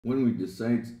When we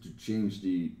decide to change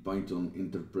the Python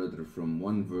interpreter from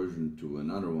one version to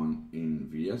another one in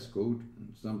VScode,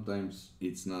 sometimes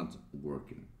it's not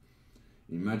working.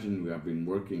 Imagine we have been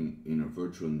working in a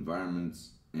virtual environment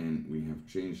and we have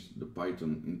changed the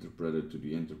Python interpreter to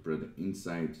the interpreter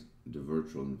inside the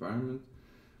virtual environment,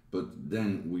 but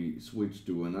then we switch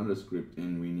to another script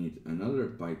and we need another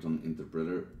Python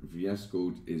interpreter.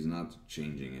 VScode is not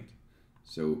changing it.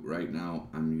 So right now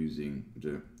I'm using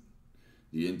the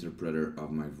interpreter of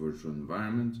my virtual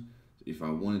environment. If I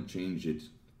want to change it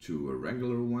to a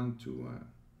regular one, to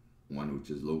one which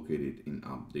is located in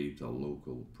update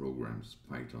local programs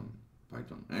Python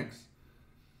X,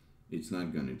 it's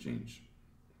not going to change.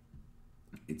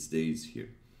 It stays here.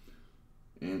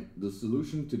 And the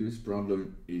solution to this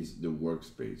problem is the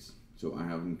workspace. So I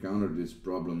have encountered this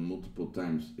problem multiple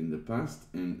times in the past,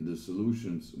 and the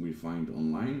solutions we find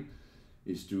online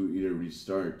is to either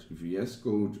restart VS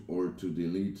Code or to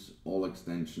delete all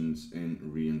extensions and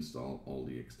reinstall all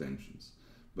the extensions.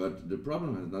 But the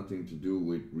problem has nothing to do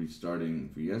with restarting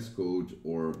VS Code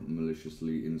or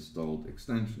maliciously installed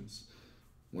extensions.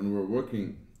 When we're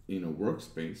working in a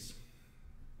workspace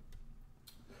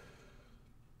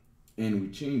and we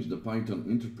change the Python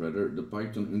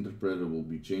interpreter will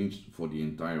be changed for the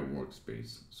entire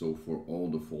workspace. So for all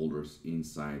the folders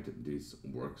inside this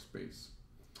workspace.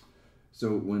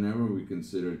 So whenever we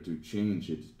consider to change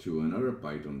it to another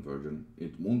Python version,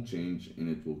 it won't change and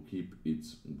it will keep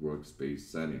its workspace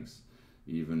settings.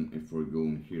 Even if we're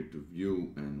going here to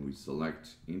view and we select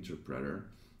interpreter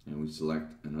and we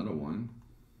select another one,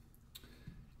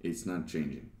 it's not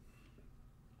changing.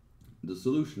 The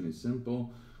solution is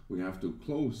simple. We have to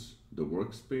close the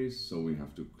workspace. So we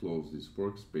have to close this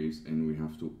workspace and we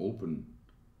have to open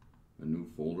a new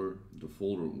folder, the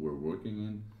folder we're working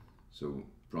in. So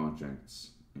projects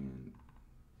and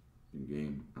the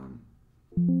game I'm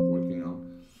working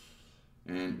on,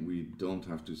 and we don't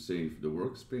have to save the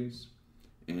workspace.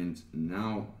 And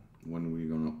now when we're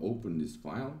gonna open this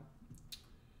file,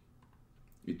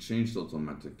 it changed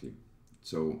automatically.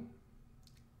 So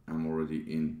I'm already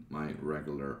in my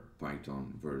regular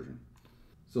Python version.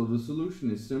 So the solution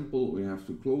is simple. We have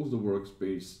to close the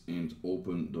workspace and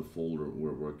open the folder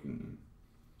we're working in.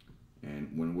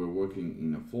 And when we're working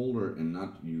in a folder and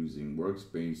not using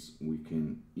workspace, we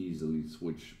can easily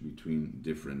switch between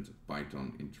different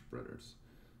Python interpreters.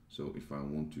 So if I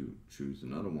want to choose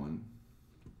another one,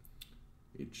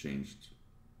 it changed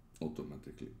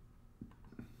automatically.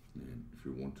 And if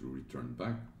you want to return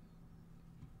back,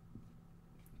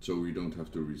 so we don't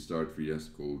have to restart VS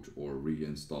Code or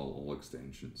reinstall all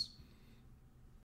extensions.